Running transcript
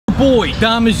boy,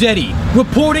 Dom Mazzetti,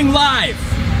 reporting live.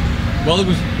 Well, it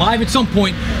was live at some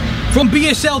point from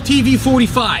BSL TV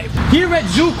 45 here at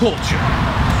Zoo Culture,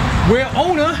 where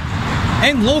owner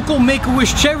and local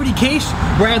Make-A-Wish charity case,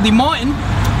 Bradley Martin,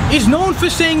 is known for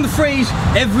saying the phrase,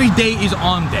 "every day is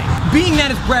arm day." Being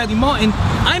that it's Bradley Martin,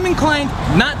 I'm inclined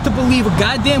not to believe a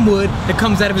goddamn word that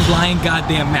comes out of his lying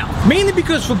goddamn mouth. Mainly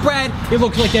because for Brad, it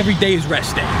looks like every day is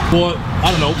rest day. Or,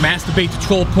 I don't know, masturbate to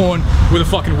troll porn with a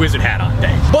fucking wizard hat on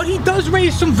day. But he does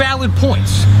raise some valid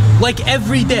points, like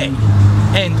every day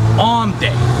and arm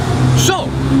day. So,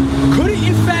 could it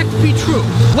in fact be true?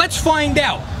 Let's find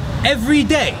out. Every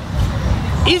day.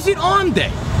 Is it arm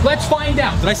day? Let's find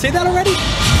out. Did I say that already?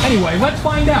 Anyway, let's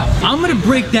find out. I'm gonna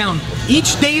break down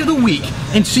each day of the week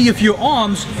and see if your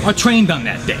arms are trained on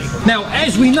that day. Now,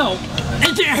 as we know,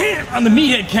 on the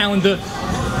Meathead calendar,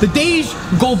 the days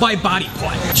go by body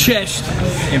part. Chest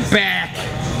and back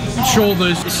and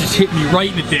shoulders. This just hit me right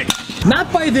in the dick.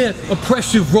 Not by the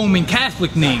oppressive Roman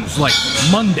Catholic names like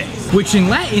Monday, which in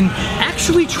Latin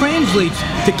actually translates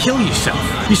to kill yourself.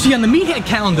 You see, on the Meathead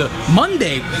calendar,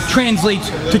 Monday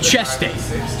translates to chest day.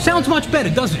 Sounds much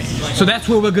better, doesn't it? So that's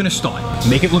where we're gonna start.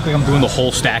 Make it look like I'm doing the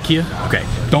whole stack here. Okay,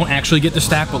 don't actually get the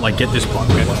stack, but like get this part.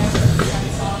 Okay.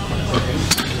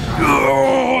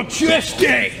 Oh, chest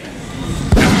day!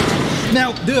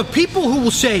 Now, there are people who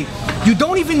will say you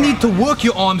don't even need to work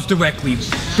your arms directly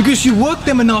because you work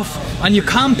them enough on your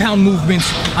compound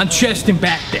movements on chest and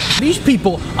back day. These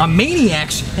people are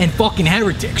maniacs and fucking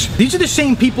heretics. These are the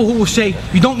same people who will say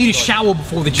you don't need a shower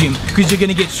before the gym because you're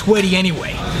gonna get sweaty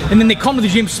anyway. And then they come to the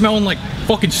gym smelling like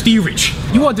fucking steerage.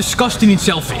 You are disgusting and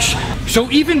selfish. So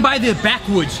even by their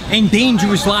backwards and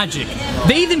dangerous logic,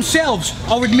 they themselves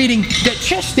are admitting that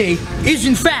chest day is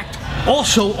in fact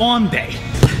also arm day.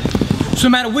 So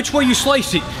no matter which way you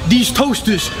slice it, these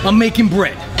toasters are making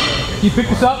bread. Can you pick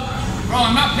this up? Bro,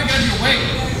 I'm not picking up your weight.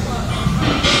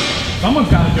 Someone's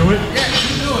gotta do it. Yeah,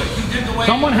 you do it. You did the weight.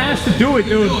 Someone has to do it,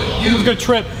 dude. Someone's gonna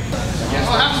trip. Yeah,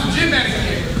 so have some gym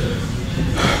etiquette.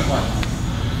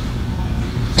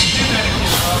 Some gym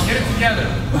etiquette, bro. Get it together.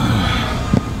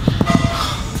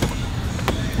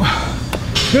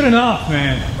 Good enough,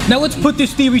 man. Now let's put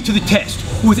this theory to the test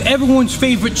with everyone's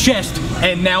favorite chest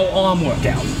and now arm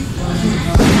workout.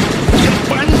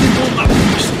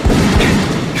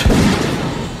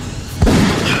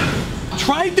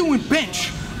 Try doing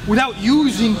bench without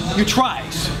using your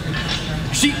tries.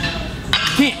 See, you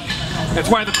can't. That's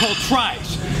why they're called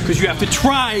tries, because you have to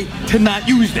try to not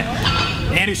use them.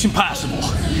 And it's impossible.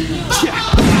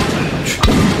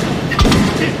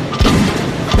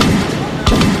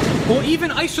 Or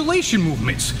even isolation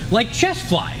movements, like chest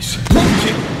flies.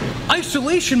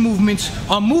 Isolation movements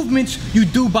are movements you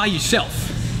do by yourself.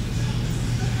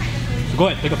 Go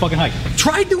ahead, take a fucking hike.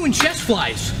 Try doing chest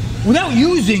flies without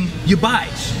using your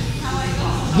buys.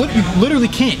 You literally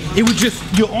can't. It would just,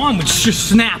 your arm would just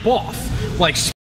snap off. Like